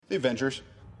The Avengers.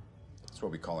 That's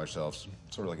what we call ourselves.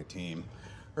 Sort of like a team.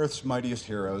 Earth's mightiest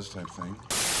heroes type thing.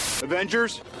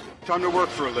 Avengers, time to work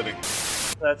for a living.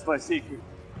 That's my secret.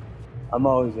 I'm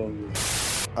always angry.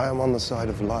 I am on the side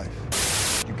of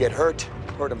life. You get hurt,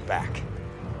 hurt him back.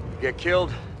 You get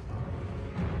killed,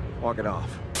 walk it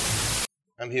off.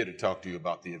 I'm here to talk to you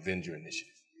about the Avenger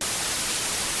Initiative.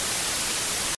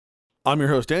 I'm your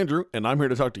host, Andrew, and I'm here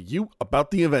to talk to you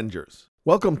about the Avengers.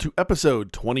 Welcome to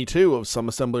episode 22 of Some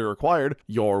Assembly Required,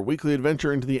 your weekly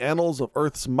adventure into the annals of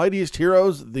Earth's mightiest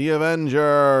heroes, the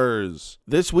Avengers.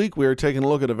 This week, we are taking a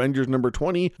look at Avengers number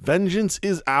 20, Vengeance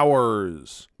is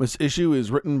Ours. This issue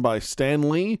is written by Stan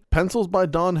Lee, pencils by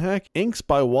Don Heck, inks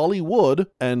by Wally Wood,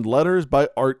 and letters by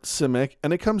Art Simic,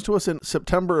 and it comes to us in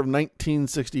September of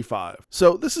 1965.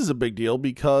 So this is a big deal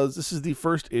because this is the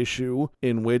first issue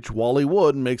in which Wally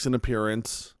Wood makes an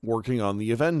appearance working on the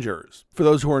Avengers. For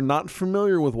those who are not familiar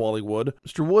with Wally Wood,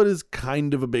 Mr. Wood is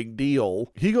kind of a big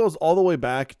deal. He goes all the way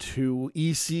back to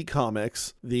EC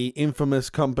Comics, the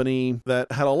infamous company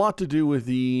that had a lot to do with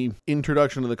the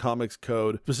introduction of the Comics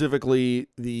Code, specifically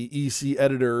the EC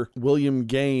editor, William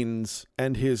Gaines,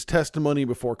 and his testimony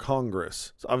before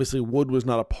Congress. So obviously Wood was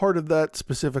not a part of that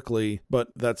specifically, but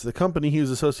that's the company he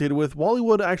was associated with. Wally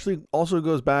Wood actually also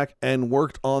goes back and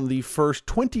worked on the first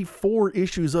 24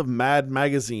 issues of Mad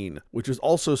Magazine, which is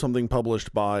also something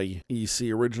published by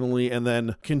EC originally, and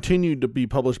then continued to be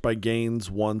published by Gaines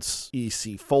once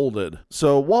EC folded.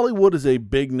 So Wally Wood is a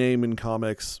big name in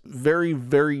comics, very,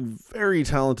 very, very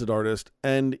talented artist,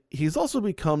 and he's also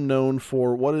become known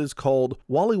for what is called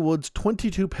Wally Wood's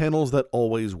 22 panels that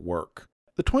always work.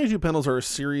 The 22 panels are a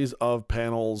series of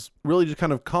panels, really just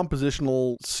kind of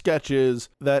compositional sketches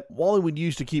that Wally would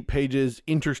use to keep pages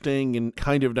interesting and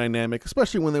kind of dynamic,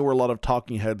 especially when there were a lot of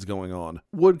talking heads going on.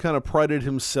 Wood kind of prided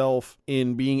himself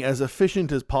in being as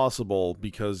efficient as possible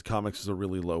because comics is a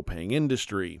really low-paying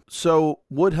industry. So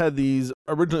Wood had these,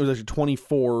 originally it was actually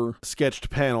 24 sketched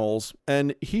panels,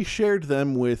 and he shared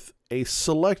them with a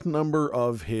select number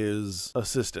of his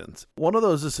assistants. One of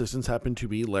those assistants happened to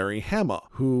be Larry Hama,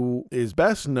 who is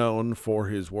best known for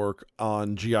his work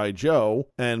on G.I. Joe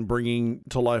and bringing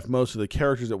to life most of the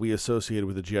characters that we associated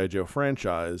with the G.I. Joe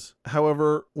franchise.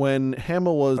 However, when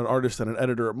Hama was an artist and an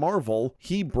editor at Marvel,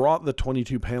 he brought the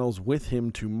 22 panels with him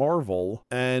to Marvel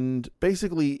and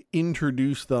basically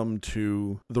introduced them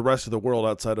to the rest of the world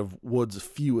outside of Wood's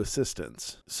few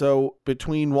assistants. So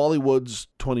between Wally Wood's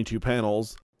 22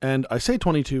 panels, and I say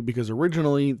 22 because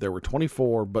originally there were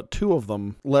 24, but two of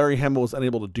them Larry Hama was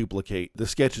unable to duplicate. The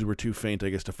sketches were too faint, I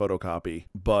guess, to photocopy.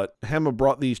 But Hama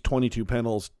brought these 22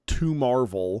 panels to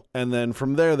Marvel, and then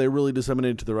from there they really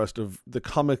disseminated to the rest of the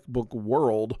comic book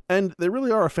world, and they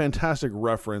really are a fantastic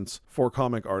reference for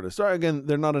comic artists. Again,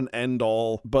 they're not an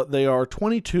end-all, but they are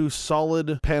 22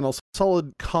 solid panels,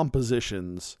 solid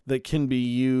compositions that can be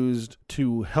used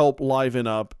to help liven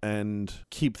up and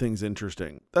keep things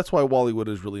interesting. That's why Wally Wood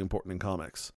is really important in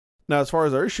comics. Now, as far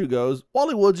as our issue goes,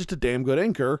 Wally Wood's just a damn good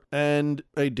inker and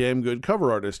a damn good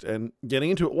cover artist. And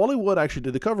getting into it, Wally Wood actually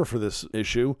did the cover for this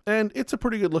issue, and it's a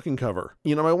pretty good looking cover.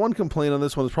 You know, my one complaint on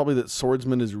this one is probably that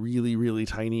Swordsman is really, really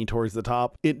tiny towards the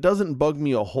top. It doesn't bug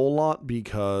me a whole lot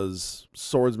because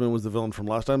Swordsman was the villain from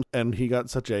last time, and he got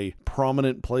such a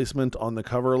prominent placement on the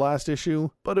cover last issue,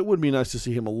 but it would be nice to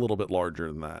see him a little bit larger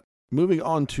than that. Moving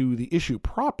on to the issue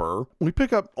proper, we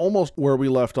pick up almost where we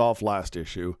left off last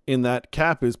issue, in that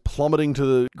Cap is plummeting to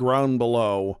the ground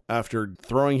below after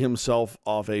throwing himself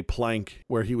off a plank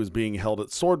where he was being held at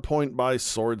sword point by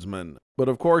swordsmen. But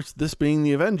of course, this being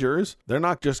the Avengers, they're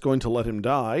not just going to let him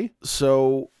die,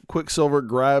 so Quicksilver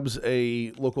grabs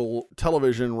a local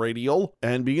television radial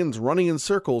and begins running in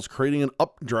circles, creating an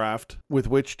updraft with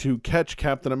which to catch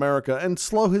Captain America and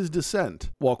slow his descent.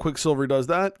 While Quicksilver does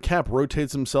that, Cap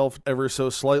rotates himself ever so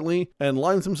slightly and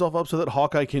lines himself up so that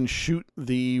Hawkeye can shoot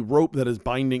the rope that is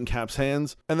binding Cap's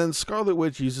hands, and then Scarlet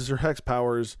Witch uses her hex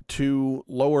powers to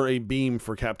lower a beam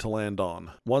for Cap to land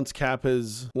on. Once Cap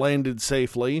has landed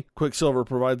safely, Quicksilver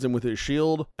provides him with his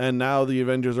shield, and now the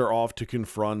Avengers are off to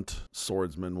confront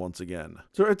Swordsman once again.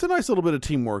 So it's a nice little bit of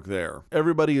teamwork there.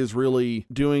 Everybody is really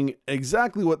doing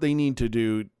exactly what they need to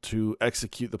do to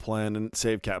execute the plan and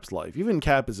save Cap's life. Even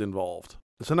Cap is involved.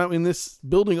 So now in this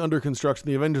building under construction,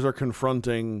 the Avengers are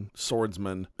confronting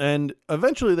Swordsman, and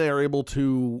eventually they are able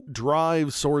to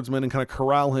drive Swordsman and kind of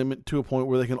corral him to a point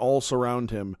where they can all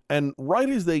surround him. And right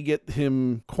as they get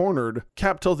him cornered,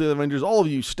 Cap tells the Avengers, all of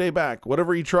you stay back.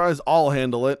 Whatever he tries, I'll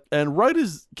handle it. And right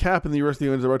as Cap and the rest of the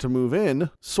Avengers are about to move in,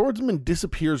 Swordsman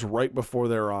disappears right before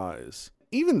their eyes.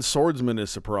 Even Swordsman is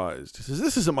surprised. He says,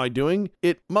 this isn't my doing.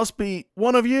 It must be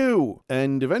one of you.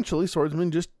 And eventually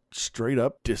Swordsman just straight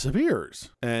up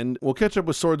disappears. And we'll catch up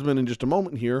with Swordsman in just a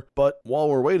moment here, but while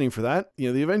we're waiting for that,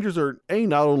 the Avengers are A,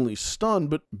 not only stunned,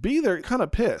 but B, they're kind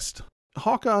of pissed.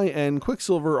 Hawkeye and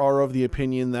Quicksilver are of the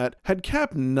opinion that had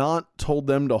Cap not told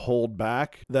them to hold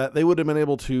back, that they would have been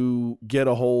able to get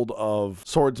a hold of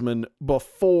Swordsman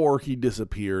before he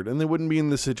disappeared, and they wouldn't be in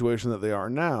the situation that they are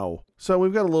now. So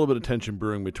we've got a little bit of tension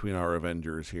brewing between our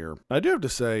Avengers here. I do have to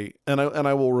say, and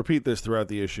I will repeat this throughout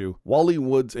the issue, Wally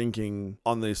Wood's inking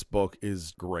on this book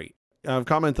is great. I've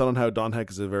commented on how Don Heck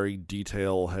is a very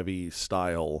detail-heavy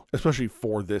style, especially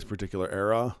for this particular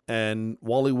era, and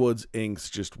Wally Wood's inks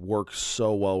just work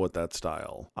so well with that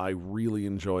style. I really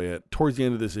enjoy it. Towards the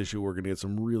end of this issue, we're going to get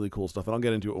some really cool stuff, and I'll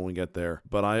get into it when we get there,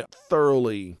 but I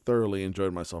thoroughly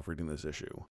enjoyed myself reading this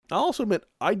issue. I'll also admit,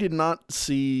 I did not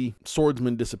see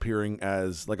Swordsman disappearing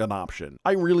as like an option.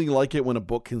 I really like it when a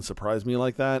book can surprise me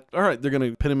like that. All right, they're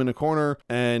going to pin him in a corner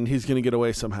and he's going to get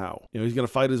away somehow. He's going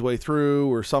to fight his way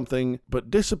through or something, but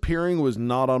disappearing was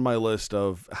not on my list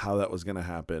of how that was going to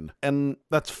happen. And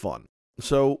that's fun.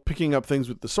 So, picking up things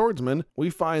with the Swordsman, we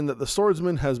find that the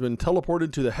Swordsman has been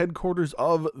teleported to the headquarters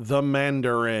of the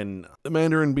Mandarin. The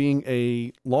Mandarin being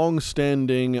a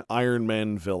long-standing Iron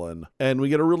Man villain. And we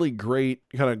get a really great,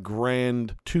 kind of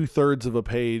grand, 2/3 of a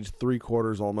page,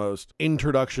 3/4 almost,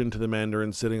 introduction to the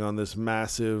Mandarin sitting on this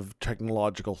massive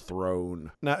technological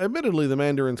throne. Now, admittedly, the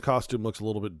Mandarin's costume looks a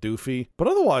little bit doofy, but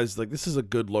otherwise, like, this is a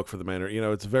good look for the Mandarin.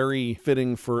 It's very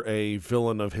fitting for a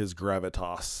villain of his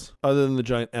gravitas, other than the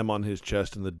giant M on his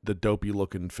chest and the dopey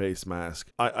looking face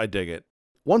mask. I dig it.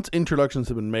 Once introductions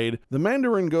have been made, the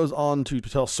Mandarin goes on to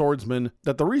tell Swordsman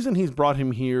that the reason he's brought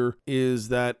him here is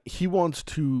that he wants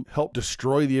to help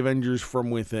destroy the Avengers from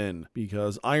within,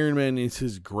 because Iron Man is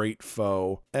his great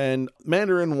foe. And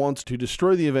Mandarin wants to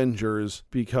destroy the Avengers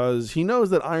because he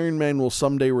knows that Iron Man will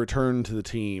someday return to the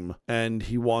team, and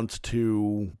he wants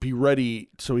to be ready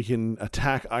so he can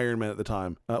attack Iron Man at the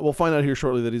time. We'll find out here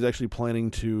shortly that he's actually planning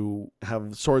to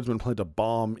have Swordsman plant a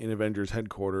bomb in Avengers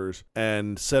headquarters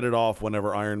and set it off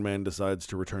whenever Iron Man decides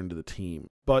to return to the team.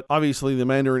 But obviously the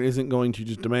Mandarin isn't going to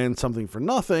just demand something for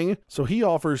nothing, so he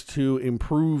offers to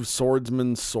improve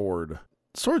Swordsman's sword.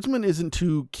 Swordsman isn't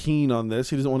too keen on this.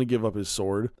 He doesn't want to give up his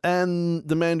sword. And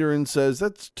the Mandarin says,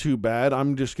 that's too bad.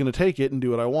 I'm just going to take it and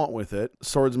do what I want with it.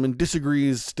 Swordsman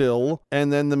disagrees still,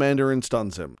 and then the Mandarin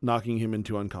stuns him, knocking him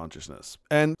into unconsciousness.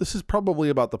 And this is probably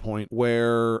about the point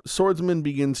where Swordsman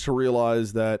begins to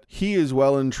realize that he is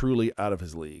well and truly out of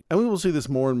his league. And we will see this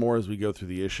more and more as we go through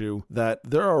the issue, that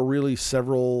there are really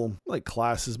several,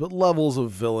 classes, but levels of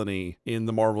villainy in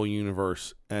the Marvel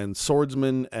Universe. And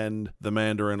Swordsman and the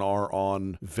Mandarin are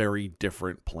on very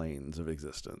different planes of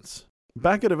existence.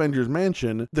 Back at Avengers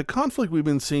Mansion, the conflict we've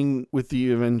been seeing with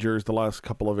the Avengers the last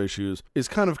couple of issues is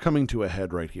kind of coming to a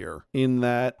head right here, in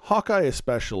that Hawkeye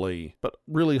especially, but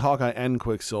really Hawkeye and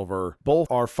Quicksilver,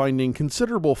 both are finding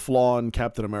considerable flaw in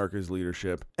Captain America's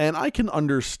leadership, and I can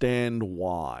understand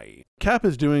why. Cap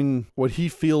is doing what he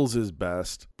feels is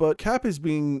best, but Cap is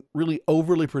being really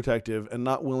overly protective and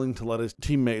not willing to let his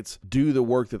teammates do the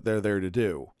work that they're there to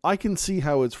do. I can see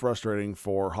how it's frustrating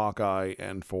for Hawkeye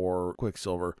and for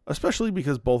Quicksilver, especially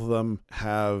because both of them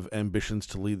have ambitions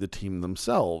to lead the team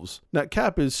themselves. Now,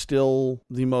 Cap is still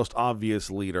the most obvious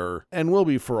leader and will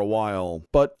be for a while,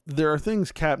 but there are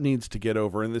things Cap needs to get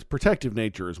over, and this protective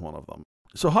nature is one of them.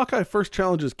 So Hawkeye first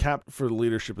challenges Cap for the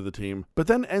leadership of the team, but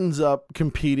then ends up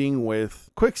competing with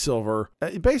Quicksilver,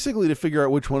 basically to figure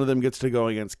out which one of them gets to go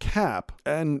against Cap,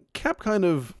 and Cap kind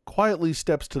of quietly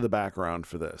steps to the background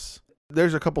for this.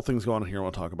 There's a couple things going on here I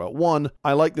want to talk about. One,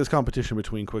 I like this competition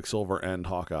between Quicksilver and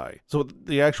Hawkeye. So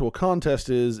the actual contest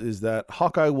is that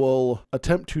Hawkeye will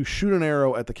attempt to shoot an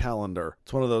arrow at the calendar.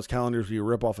 It's one of those calendars where you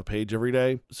rip off a page every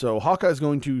day. So Hawkeye's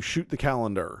going to shoot the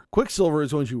calendar. Quicksilver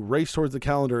is going to race towards the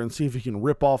calendar and see if he can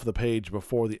rip off the page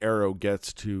before the arrow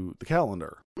gets to the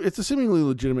calendar. It's a seemingly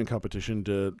legitimate competition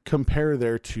to compare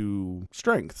their two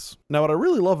strengths. Now, what I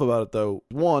really love about it, though,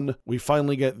 one, we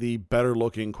finally get the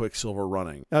better-looking Quicksilver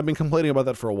running. I've been complaining about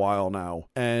that for a while now,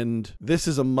 and this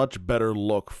is a much better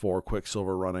look for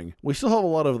Quicksilver running. We still have a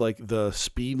lot of, the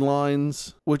speed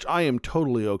lines, which I am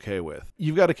totally okay with.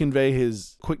 You've got to convey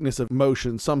his quickness of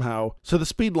motion somehow, so the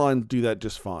speed lines do that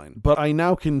just fine. But I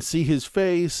now can see his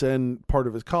face and part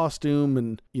of his costume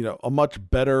and, a much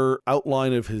better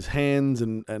outline of his hands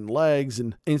and legs,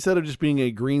 and instead of just being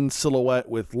a green silhouette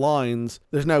with lines,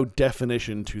 there's now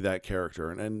definition to that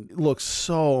character, and it looks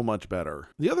so much better.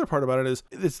 The other part about it is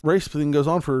this race thing goes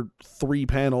on for 3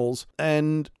 panels,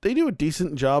 and they do a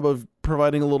decent job of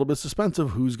providing a little bit of suspense of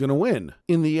who's going to win.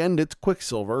 In the end, it's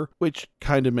Quicksilver, which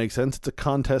kind of makes sense. It's a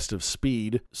contest of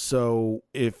speed. So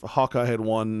if Hawkeye had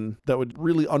won, that would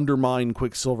really undermine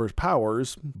Quicksilver's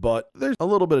powers. But there's a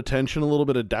little bit of tension, a little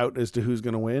bit of doubt as to who's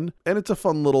going to win. And it's a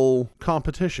fun little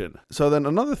competition. So then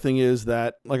another thing is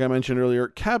that, like I mentioned earlier,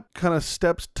 Cap kind of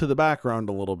steps to the background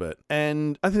a little bit.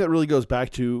 And I think that really goes back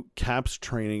to Cap's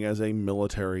training as a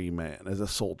military man, as a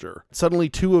soldier. Suddenly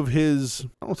two of his,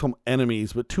 I don't want to call them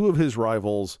enemies, but two of his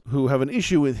rivals who have an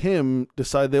issue with him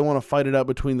decide they want to fight it out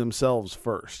between themselves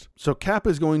first. So Cap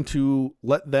is going to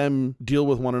let them deal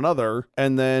with one another,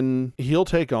 and then he'll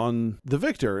take on the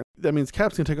victor. That means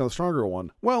Cap's going to take on the stronger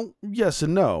one. Well, yes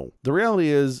and no. The reality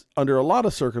is, under a lot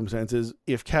of circumstances,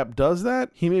 if Cap does that,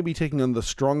 he may be taking on the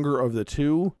stronger of the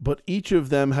two, but each of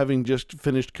them having just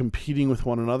finished competing with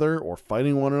one another or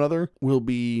fighting one another will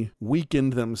be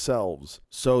weakened themselves,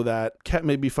 so that Cap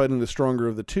may be fighting the stronger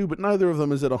of the two, but neither of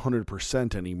them is at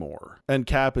 100% anymore, and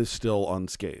Cap is still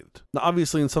unscathed. Now,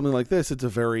 obviously, in something like this, it's a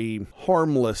very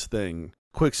harmless thing.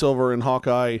 Quicksilver and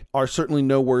Hawkeye are certainly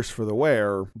no worse for the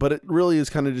wear, but it really is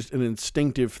kind of just an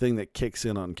instinctive thing that kicks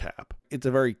in on Cap. It's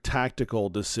a very tactical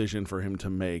decision for him to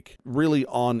make, really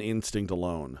on instinct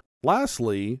alone.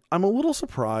 Lastly, I'm a little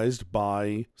surprised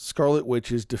by Scarlet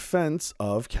Witch's defense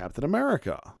of Captain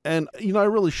America. And, I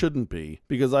really shouldn't be,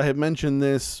 because I had mentioned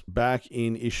this back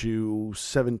in issue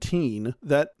 17,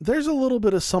 that there's a little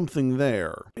bit of something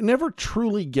there. It never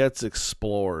truly gets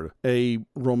explored, a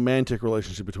romantic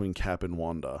relationship between Cap and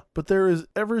Wanda. But there is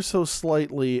ever so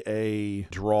slightly a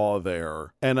draw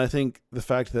there. And I think the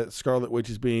fact that Scarlet Witch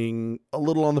is being a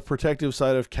little on the protective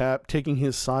side of Cap, taking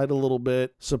his side a little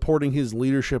bit, supporting his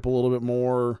leadership a little bit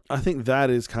more, I think that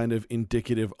is kind of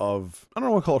indicative of, I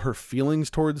don't want to call it her feelings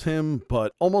towards him,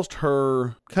 but almost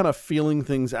her kind of feeling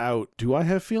things out. Do I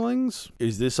have feelings?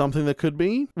 Is this something that could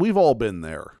be? We've all been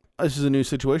there. This is a new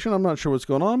situation. I'm not sure what's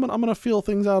going on, but I'm going to feel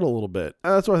things out a little bit.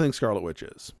 And that's what I think Scarlet Witch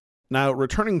is. Now,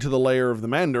 returning to the lair of the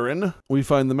Mandarin, we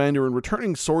find the Mandarin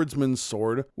returning Swordsman's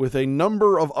sword with a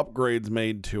number of upgrades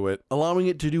made to it, allowing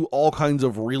it to do all kinds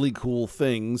of really cool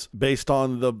things based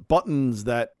on the buttons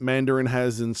that Mandarin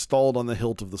has installed on the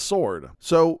hilt of the sword.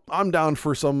 So I'm down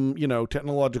for some,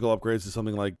 technological upgrades to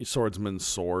something like Swordsman's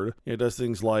sword. It does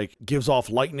things like gives off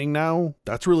lightning now.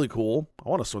 That's really cool. I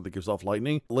want a sword that gives off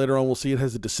lightning. Later on, we'll see it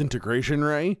has a disintegration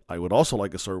ray. I would also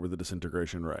like a sword with a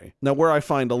disintegration ray. Now, where I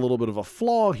find a little bit of a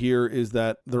flaw here is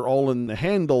that they're all in the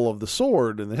handle of the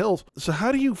sword and the hilt. So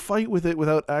how do you fight with it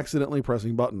without accidentally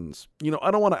pressing buttons? I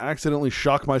don't want to accidentally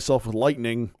shock myself with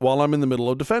lightning while I'm in the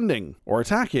middle of defending or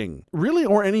attacking. Really,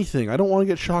 or anything. I don't want to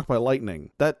get shocked by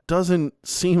lightning. That doesn't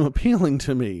seem appealing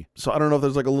to me. So I don't know if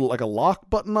there's like a lock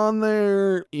button on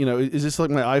there. Is this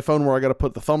like my iPhone where I got to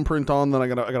put the thumbprint on, then I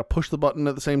got to push the button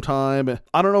at the same time?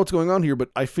 I don't know what's going on here, but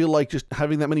I feel like just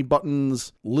having that many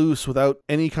buttons loose without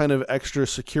any kind of extra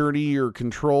security or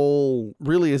control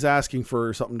really is asking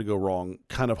for something to go wrong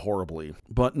kind of horribly.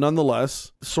 But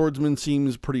nonetheless, Swordsman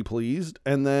seems pretty pleased,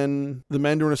 and then the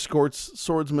Mandarin escorts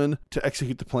Swordsman to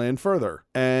execute the plan further.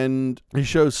 And he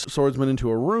shows Swordsman into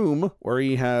a room where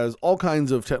he has all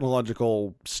kinds of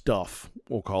technological stuff,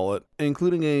 we'll call it,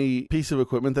 including a piece of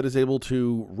equipment that is able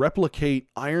to replicate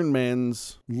Iron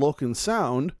Man's look and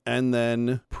sound and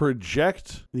then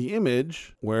project the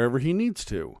image wherever he needs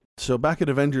to. So back at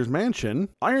Avengers Mansion,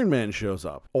 Iron Man shows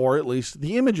up, or at least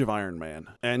the image of Iron Man.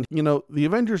 And, the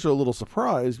Avengers are a little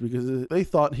surprised because they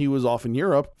thought he was off in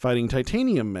Europe fighting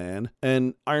Titanium Man.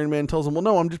 And Iron Man tells them, well,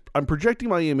 no, I'm projecting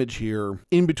my image here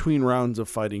in between rounds of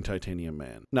fighting Titanium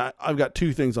Man. Now, I've got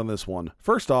two things on this one.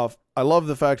 First off, I love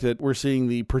the fact that we're seeing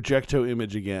the Projecto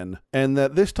image again, and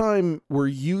that this time we're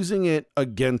using it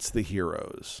against the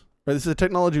heroes. Right, this is a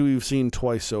technology we've seen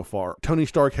twice so far. Tony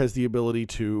Stark has the ability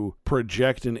to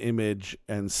project an image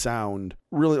and sound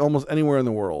really almost anywhere in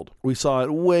the world. We saw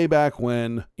it way back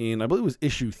when in, I believe it was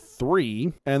issue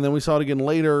 3, and then we saw it again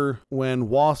later when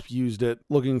Wasp used it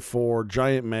looking for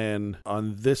Giant Man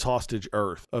on This Hostage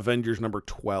Earth, Avengers number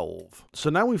 12. So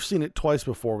now we've seen it twice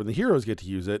before when the heroes get to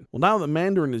use it. Well, now the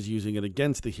Mandarin is using it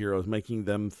against the heroes, making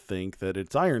them think that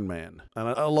it's Iron Man. And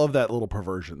I love that little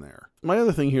perversion there. My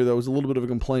other thing here, though, is a little bit of a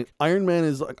complaint. Iron Man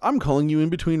is like, I'm calling you in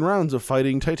between rounds of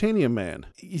fighting Titanium Man.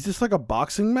 Is this like a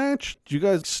boxing match? Do you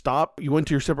guys stop? You went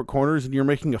to your separate corners and you're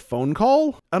making a phone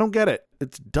call? I don't get it.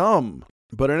 It's dumb.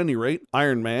 But at any rate,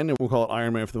 Iron Man, and we'll call it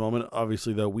Iron Man for the moment,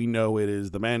 obviously though we know it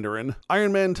is the Mandarin,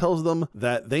 Iron Man tells them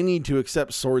that they need to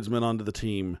accept Swordsman onto the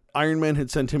team. Iron Man had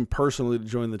sent him personally to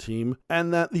join the team,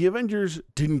 and that the Avengers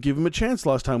didn't give him a chance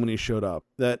last time when he showed up.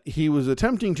 That he was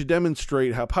attempting to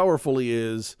demonstrate how powerful he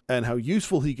is and how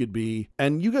useful he could be,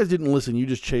 and you guys didn't listen, you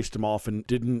just chased him off and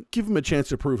didn't give him a chance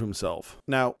to prove himself.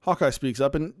 Now, Hawkeye speaks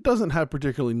up and doesn't have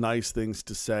particularly nice things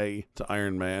to say to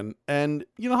Iron Man, and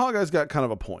Hawkeye's got kind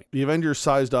of a point. The Avengers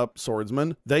sized up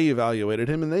Swordsman, they evaluated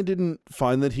him, and they didn't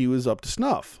find that he was up to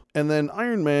snuff. And then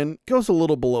Iron Man goes a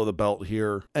little below the belt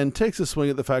here and takes a swing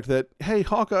at the fact that, hey,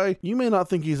 Hawkeye, you may not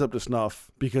think he's up to snuff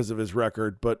because of his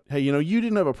record, but hey, you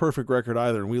didn't have a perfect record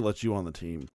either, and we let you on the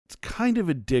team. It's kind of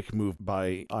a dick move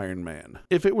by Iron Man.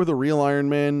 If it were the real Iron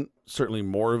Man, certainly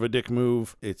more of a dick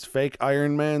move. It's fake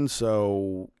Iron Man,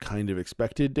 so kind of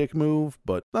expected dick move,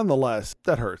 but nonetheless,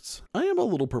 that hurts. I am a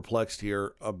little perplexed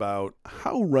here about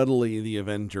how readily the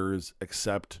Avengers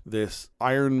accept this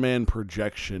Iron Man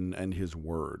projection and his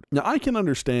word. Now, I can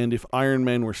understand if Iron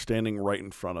Man were standing right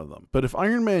in front of them, but if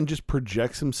Iron Man just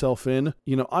projects himself in,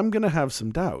 I'm going to have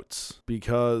some doubts,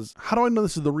 because how do I know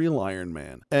this is the real Iron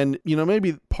Man? And,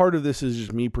 maybe part of this is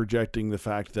just me projecting the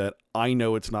fact that I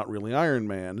know it's not really Iron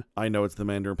Man. I know it's the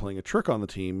Mandarin playing a trick on the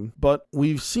team, but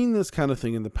we've seen this kind of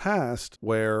thing in the past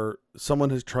where someone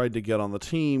has tried to get on the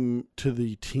team to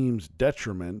the team's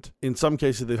detriment. In some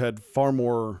cases, they've had far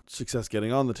more success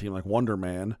getting on the team, like Wonder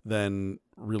Man, than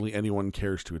really anyone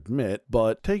cares to admit.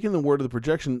 But taking the word of the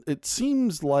projection, it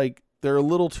seems like they're a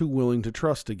little too willing to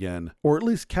trust again, or at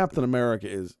least Captain America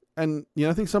is. And,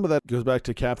 I think some of that goes back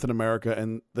to Captain America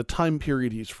and the time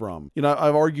period he's from.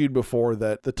 I've argued before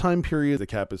that the time period the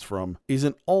Cap is from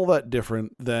isn't all that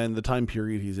different than the time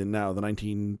period he's in now, the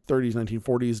 1930s,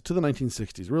 1940s to the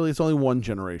 1960s. Really, it's only one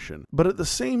generation. But at the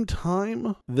same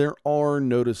time, there are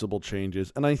noticeable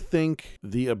changes. And I think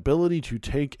the ability to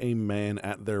take a man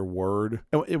at their word,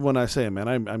 and when I say a man,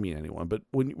 I mean anyone, but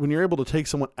when you're able to take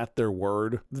someone at their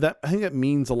word, I think that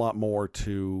means a lot more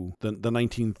to the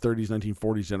 1930s,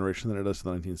 1940s generation than it does to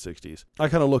the 1960s. I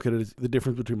kind of look at it as the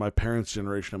difference between my parents'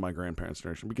 generation and my grandparents'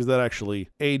 generation, because that actually,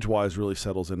 age-wise, really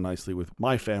settles in nicely with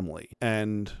my family.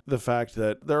 And the fact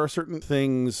that there are certain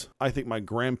things I think my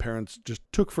grandparents just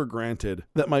took for granted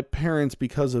that my parents,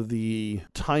 because of the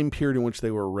time period in which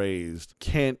they were raised,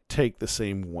 can't take the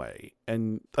same way.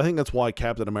 And I think that's why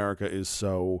Captain America is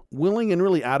so willing and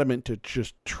really adamant to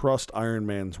just trust Iron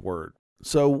Man's word.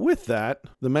 So with that,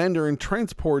 the Mandarin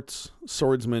transports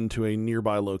Swordsman to a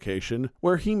nearby location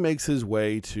where he makes his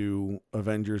way to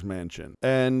Avengers Mansion.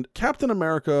 And Captain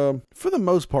America, for the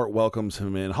most part, welcomes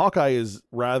him in. Hawkeye is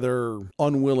rather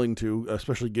unwilling to,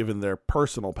 especially given their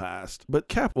personal past. But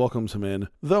Cap welcomes him in,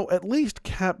 though at least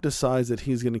Cap decides that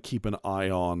he's going to keep an eye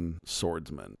on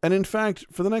Swordsman. And in fact,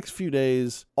 for the next few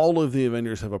days, all of the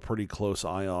Avengers have a pretty close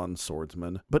eye on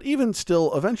Swordsman. But even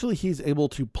still, eventually he's able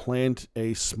to plant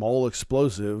a small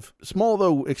explosive, small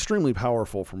though extremely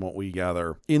powerful from what we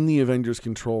gather, in the Avengers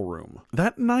control room.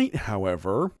 That night,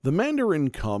 however, the Mandarin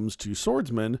comes to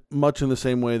Swordsman, much in the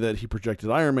same way that he projected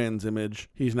Iron Man's image.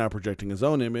 He's now projecting his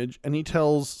own image, and he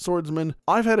tells Swordsman,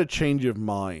 I've had a change of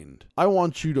mind. I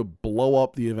want you to blow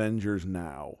up the Avengers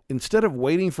now. Instead of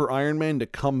waiting for Iron Man to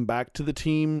come back to the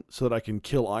team so that I can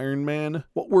kill Iron Man,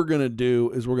 what we're going to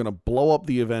do is we're going to blow up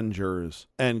the Avengers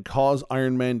and cause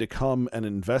Iron Man to come and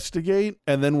investigate,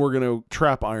 and then we're going to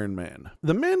trap Iron Man.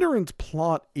 The Mandarin's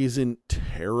plot isn't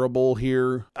terrible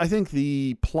here. I think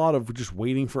the plot of just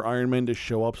waiting for Iron Man to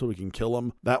show up so we can kill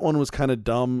him, that one was kind of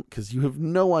dumb because you have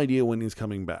no idea when he's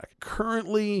coming back.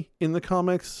 Currently, in the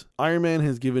comics, Iron Man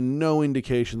has given no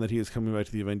indication that he is coming back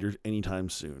to the Avengers anytime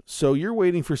soon. So you're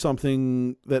waiting for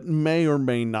something that may or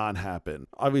may not happen.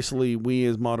 Obviously, we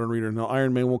as modern readers know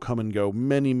Iron Man will come and go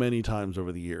many, many times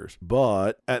over the years.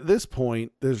 But at this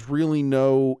point, there's really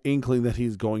no inkling that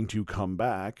he's going to come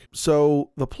back.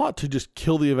 So the plot to just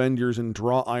kill the Avengers and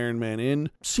draw Iron Man in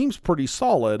seems pretty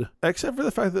solid, except for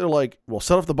the fact that they're like, we'll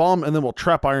set off the bomb and then we'll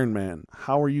trap Iron Man.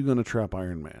 How are you going to trap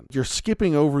Iron Man? You're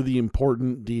skipping over the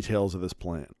important details of this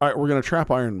plan. All right, we're going to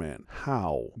trap Iron Man.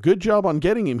 How? Good job on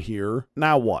getting him here.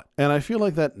 Now what? And I feel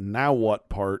like that now what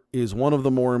part is one of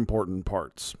the more important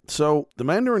parts. So the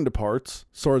Mandarin departs,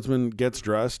 Swordsman gets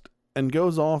dressed, and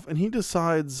goes off and he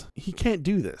decides he can't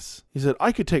do this. He said,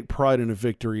 I could take pride in a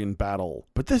victory in battle,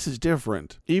 but this is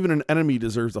different. Even an enemy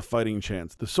deserves a fighting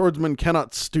chance. The swordsman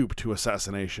cannot stoop to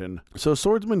assassination. So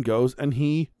swordsman goes and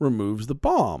he removes the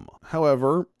bomb.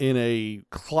 However, in a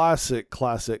classic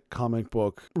comic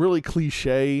book, really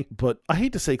cliche, but I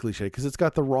hate to say cliche because it's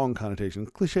got the wrong connotation.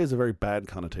 Cliche is a very bad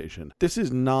connotation. This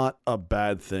is not a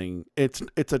bad thing. It's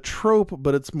a trope,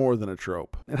 but it's more than a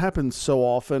trope. It happens so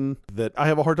often that I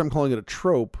have a hard time calling it a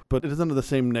trope, but it doesn't have the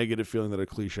same negative feeling that a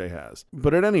cliche has.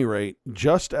 But at any rate,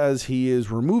 just as he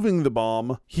is removing the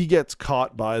bomb, he gets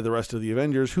caught by the rest of the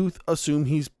Avengers who assume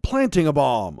he's planting a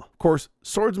bomb. Of course,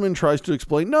 Swordsman tries to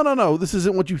explain, no, this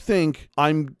isn't what you think.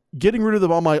 I'm getting rid of the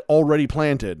bomb I already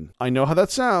planted. I know how that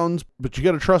sounds, but you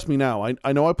gotta trust me now.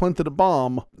 I know I planted a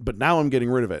bomb, but now I'm getting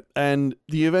rid of it. And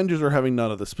the Avengers are having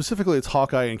none of this. Specifically, it's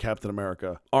Hawkeye and Captain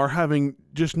America are having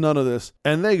just none of this,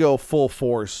 and they go full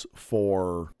force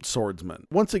for Swordsman.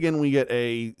 Once again, we get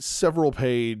a several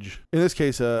page, in this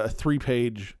case, a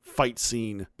 3-page fight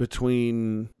scene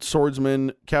between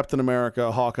Swordsman, Captain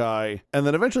America, Hawkeye, and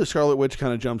then eventually Scarlet Witch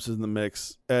kind of jumps in the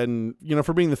mix. And,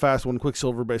 for being the fast one,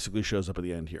 Quicksilver basically shows up at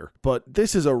the end here. But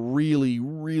this is a really,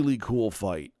 really cool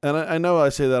fight. And I know I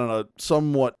say that on a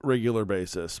somewhat regular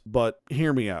basis, but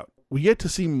hear me out. We get to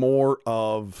see more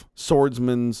of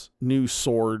Swordsman's new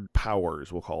sword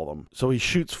powers, we'll call them. So he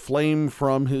shoots flame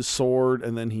from his sword,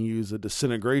 and then he uses a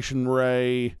disintegration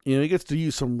ray. He gets to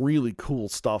use some really cool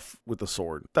stuff with the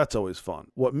sword. That's always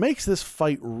fun. What makes this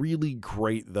fight really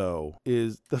great, though,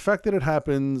 is the fact that it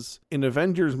happens in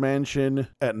Avengers Mansion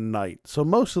at night. So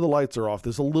most of the lights are off.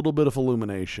 There's a little bit of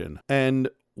illumination. And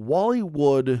Wally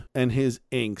Wood and his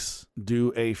inks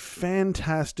do a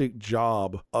fantastic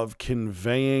job of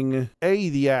conveying A,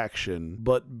 the action,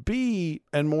 but B,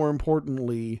 and more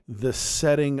importantly, the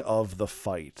setting of the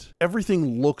fight.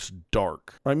 Everything looks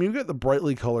dark. I mean, you get the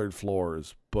brightly colored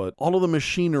floors, but all of the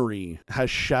machinery has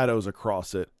shadows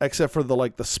across it, except for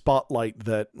the spotlight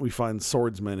that we find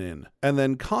Swordsman in. And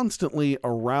then constantly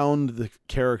around the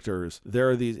characters, there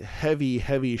are these heavy,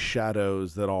 heavy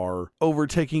shadows that are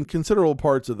overtaking considerable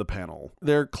parts of the panel.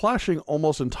 They're clashing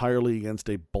almost entirely against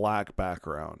a black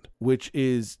background, which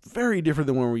is very different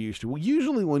than when we're used to.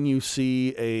 Usually when you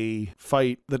see a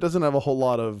fight that doesn't have a whole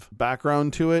lot of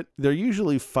background to it, they're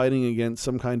usually fighting against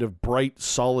some kind of bright,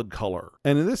 solid color.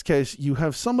 And in this case, you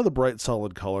have some of the bright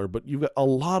solid color, but you've got a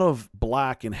lot of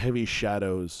black and heavy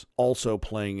shadows also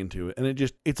playing into it. And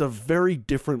it's a very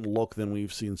different look than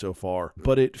we've seen so far,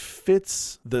 but it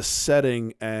fits the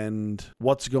setting and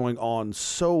what's going on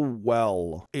so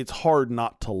well, it's hard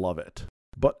not to love it.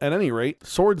 But at any rate,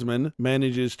 Swordsman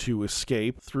manages to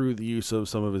escape through the use of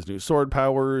some of his new sword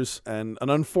powers and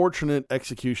an unfortunate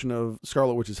execution of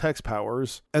Scarlet Witch's hex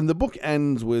powers. And the book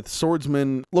ends with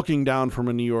Swordsman looking down from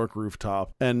a New York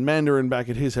rooftop and Mandarin back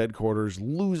at his headquarters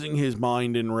losing his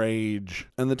mind in rage.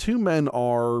 And the two men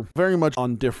are very much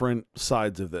on different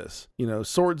sides of this.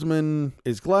 Swordsman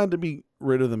is glad to be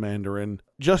rid of the Mandarin.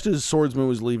 Just as Swordsman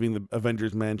was leaving the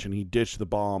Avengers Mansion, he ditched the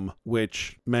bomb,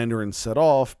 which Mandarin set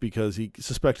off because he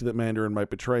suspected that Mandarin might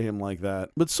betray him like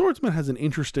that. But Swordsman has an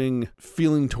interesting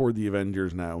feeling toward the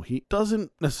Avengers now. He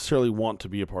doesn't necessarily want to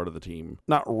be a part of the team.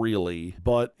 Not really.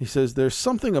 But he says there's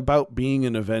something about being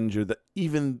an Avenger, that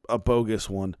even a bogus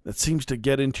one, that seems to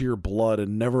get into your blood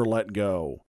and never let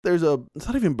go. It's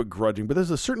not even begrudging, but there's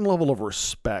a certain level of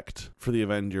respect for the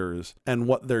Avengers and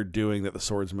what they're doing that the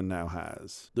Swordsman now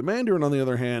has. The Mandarin, on the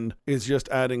other hand, is just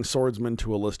adding Swordsman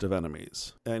to a list of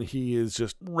enemies, and he is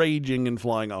just raging and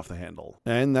flying off the handle.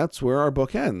 And that's where our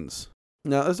book ends.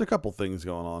 Now, there's a couple things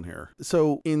going on here.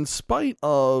 So, in spite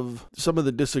of some of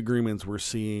the disagreements we're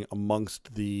seeing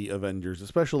amongst the Avengers,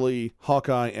 especially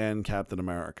Hawkeye and Captain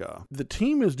America, the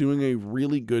team is doing a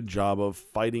really good job of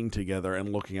fighting together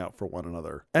and looking out for one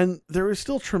another. And there is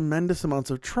still tremendous amounts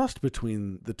of trust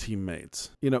between the teammates.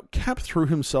 Cap threw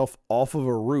himself off of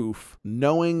a roof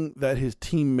knowing that his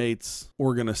teammates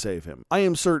were going to save him. I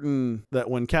am certain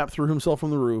that when Cap threw himself from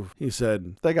the roof, he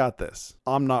said, "They got this.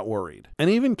 I'm not worried." And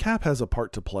even Cap has a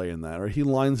part to play in that, right? He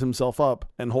lines himself up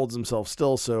and holds himself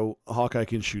still so Hawkeye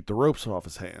can shoot the ropes off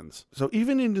his hands. So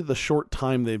even into the short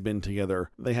time they've been together,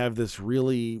 they have this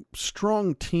really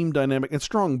strong team dynamic and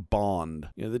strong bond.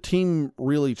 The team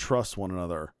really trusts one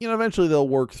another. Eventually they'll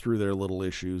work through their little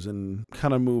issues and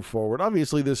kind of move forward.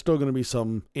 Obviously, there's still going to be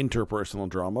some interpersonal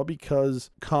drama because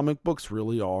comic books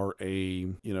really are a,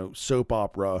 soap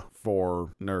opera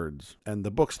for nerds. And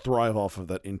the books thrive off of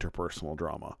that interpersonal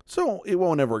drama. So it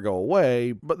won't ever go away,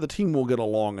 but the team will get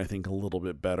along, I think, a little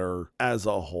bit better as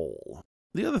a whole.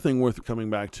 The other thing worth coming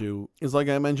back to is, like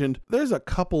I mentioned, there's a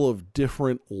couple of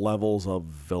different levels of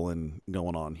villain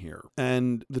going on here.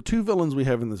 And the two villains we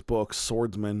have in this book,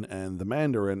 Swordsman and the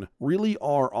Mandarin, really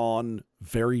are on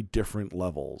very different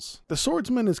levels. The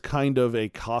Swordsman is kind of a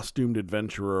costumed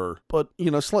adventurer, but,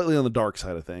 slightly on the dark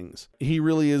side of things. He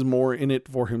really is more in it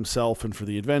for himself and for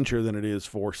the adventure than it is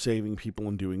for saving people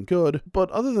and doing good. But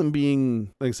other than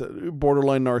being, like I said,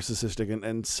 borderline narcissistic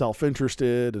and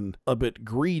self-interested and a bit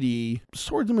greedy,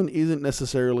 Swordsman isn't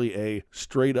necessarily a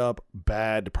straight-up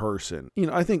bad person.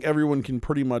 I think everyone can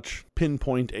pretty much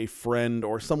pinpoint a friend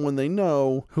or someone they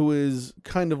know who is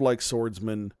kind of like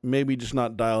Swordsman, maybe just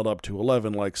not dialed up to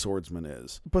 11 like Swordsman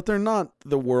is. But they're not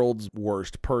the world's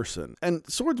worst person. And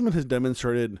Swordsman has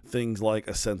demonstrated things like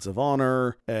a sense of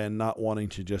honor and not wanting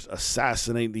to just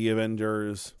assassinate the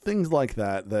Avengers, things like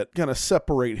that kind of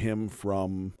separate him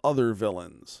from other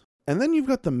villains. And then you've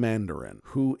got the Mandarin,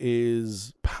 who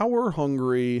is power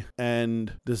hungry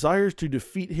and desires to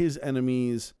defeat his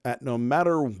enemies at no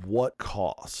matter what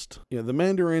cost. The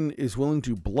Mandarin is willing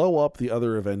to blow up the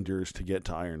other Avengers to get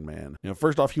to Iron Man.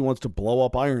 First off, he wants to blow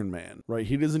up Iron Man, right?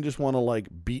 He doesn't just want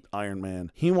to beat Iron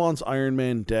Man. He wants Iron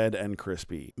Man dead and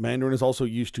crispy. Mandarin is also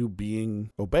used to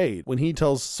being obeyed. When he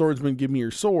tells Swordsman, give me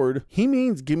your sword, he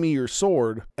means give me your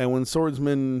sword. And when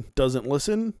Swordsman doesn't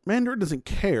listen, Mandarin doesn't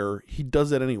care. He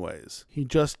does it anyways. He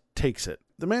just takes it.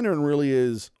 The Mandarin really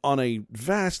is on a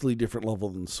vastly different level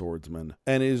than Swordsman,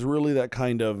 and is really that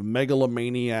kind of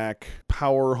megalomaniac,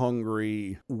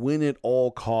 power-hungry,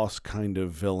 win-at-all-costs kind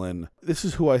of villain. This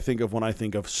is who I think of when I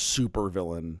think of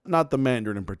supervillain. Not the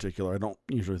Mandarin in particular. I don't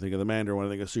usually think of the Mandarin when I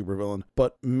think of supervillain,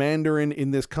 but Mandarin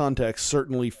in this context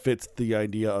certainly fits the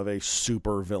idea of a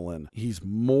supervillain. He's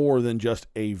more than just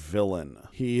a villain.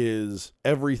 He is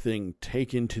everything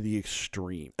taken to the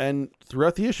extreme. And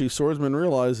throughout the issue, Swordsman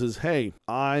realizes, hey,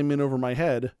 I'm in over my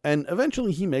head, and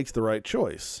eventually he makes the right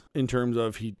choice in terms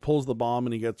of he pulls the bomb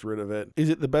and he gets rid of it. Is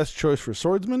it the best choice for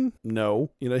Swordsman?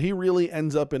 No. He really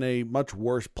ends up in a much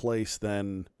worse place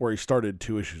than where he started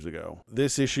 2 issues ago.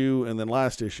 This issue and then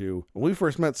last issue, when we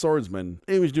first met Swordsman,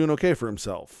 he was doing okay for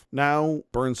himself. Now,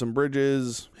 burned some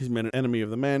bridges, he's made an enemy of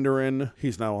the Mandarin,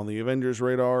 he's now on the Avengers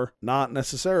radar. Not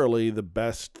necessarily the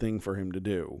best thing for him to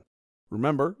do.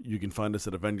 Remember, you can find us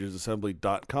at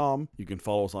AvengersAssembly.com. You can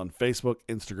follow us on Facebook,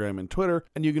 Instagram, and Twitter.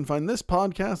 And you can find this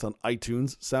podcast on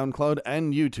iTunes, SoundCloud,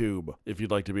 and YouTube. If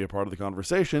you'd like to be a part of the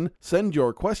conversation, send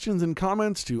your questions and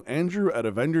comments to Andrew at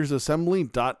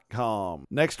AvengersAssembly.com.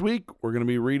 Next week, we're going to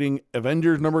be reading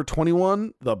Avengers number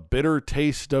 21, The Bitter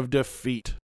Taste of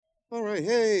Defeat. All right,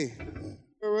 hey.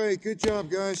 All right, good job,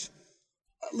 guys.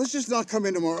 Let's just not come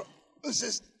in tomorrow. Let's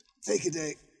just take a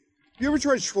day. You ever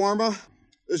tried shawarma?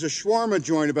 There's a shawarma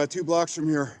joint about 2 blocks from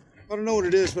here. I don't know what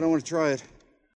it is, but I want to try it.